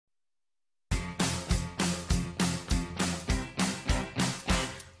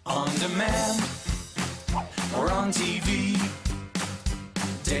On demand or on TV,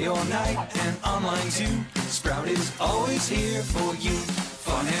 day or night and online too. Sprout is always here for you.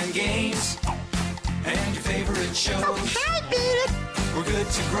 Fun and games and your favorite shows. We're good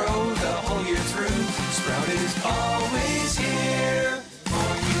to grow the whole year through. Sprout is always here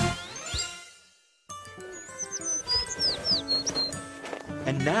for you.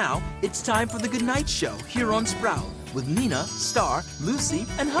 And now, it's time for the Goodnight Show here on Sprout with Nina, Star, Lucy,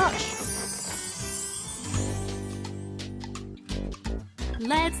 and Hush.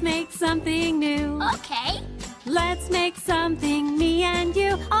 Let's make something new. Okay. Let's make something, me and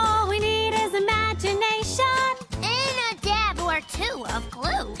you. All we need is imagination. And a dab or two of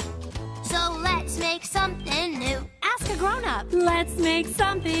glue. So let's make something new. Ask a grown-up. Let's make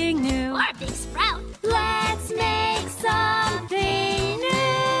something new. Or a big sprout. Let's make something new.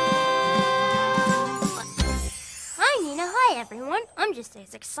 Hi, Nina. Hi, everyone. I'm just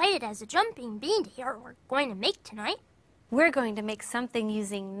as excited as a jumping bean to hear what we're going to make tonight. We're going to make something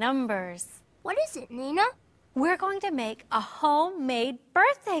using numbers. What is it, Nina? We're going to make a homemade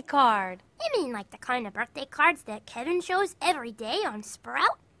birthday card. You mean like the kind of birthday cards that Kevin shows every day on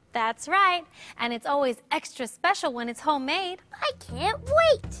Sprout? That's right. And it's always extra special when it's homemade. I can't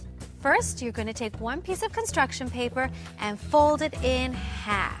wait. First, you're going to take one piece of construction paper and fold it in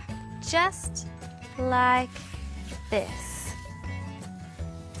half. Just like this.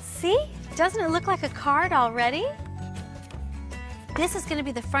 See? Doesn't it look like a card already? This is going to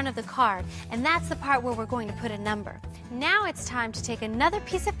be the front of the card, and that's the part where we're going to put a number. Now it's time to take another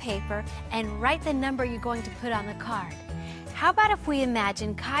piece of paper and write the number you're going to put on the card. How about if we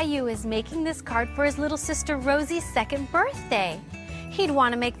imagine Caillou is making this card for his little sister Rosie's 2nd birthday? He'd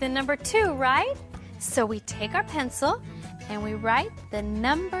want to make the number 2, right? So we take our pencil and we write the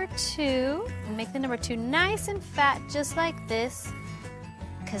number 2 and make the number 2 nice and fat just like this,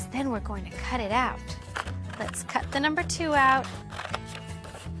 because then we're going to cut it out. Let's cut the number 2 out.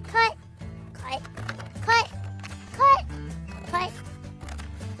 Cut, cut, cut, cut, cut.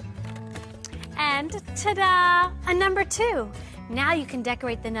 And ta-da! A number 2. Now you can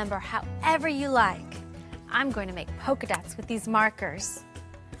decorate the number however you like. I'm going to make polka dots with these markers.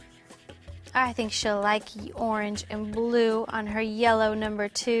 I think she'll like orange and blue on her yellow number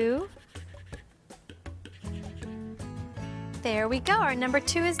 2. There we go, our number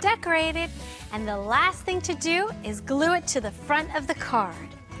 2 is decorated. And the last thing to do is glue it to the front of the card.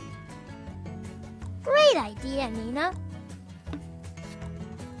 Great idea, Nina.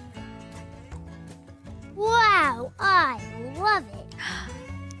 Wow, I love it.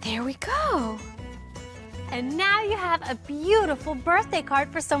 There we go. And now you have a beautiful birthday card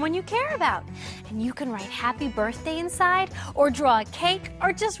for someone you care about. And you can write happy birthday inside, or draw a cake,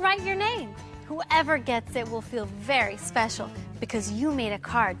 or just write your name. Whoever gets it will feel very special because you made a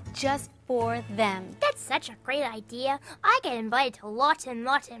card just for them. That's such a great idea. I get invited to lots and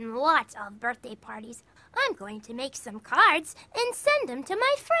lots and lots of birthday parties. I'm going to make some cards and send them to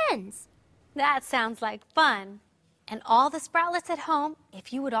my friends. That sounds like fun. And all the Sproutlets at home,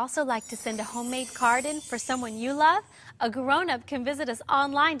 if you would also like to send a homemade card in for someone you love, a grown-up can visit us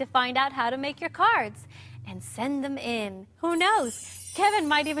online to find out how to make your cards and send them in. Who knows? Kevin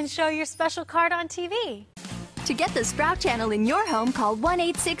might even show your special card on TV. To get the Sprout channel in your home, call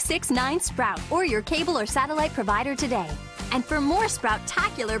 1-866-9-SPROUT or your cable or satellite provider today. And for more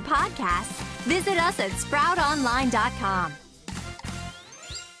Sprout-tacular podcasts, visit us at sproutonline.com.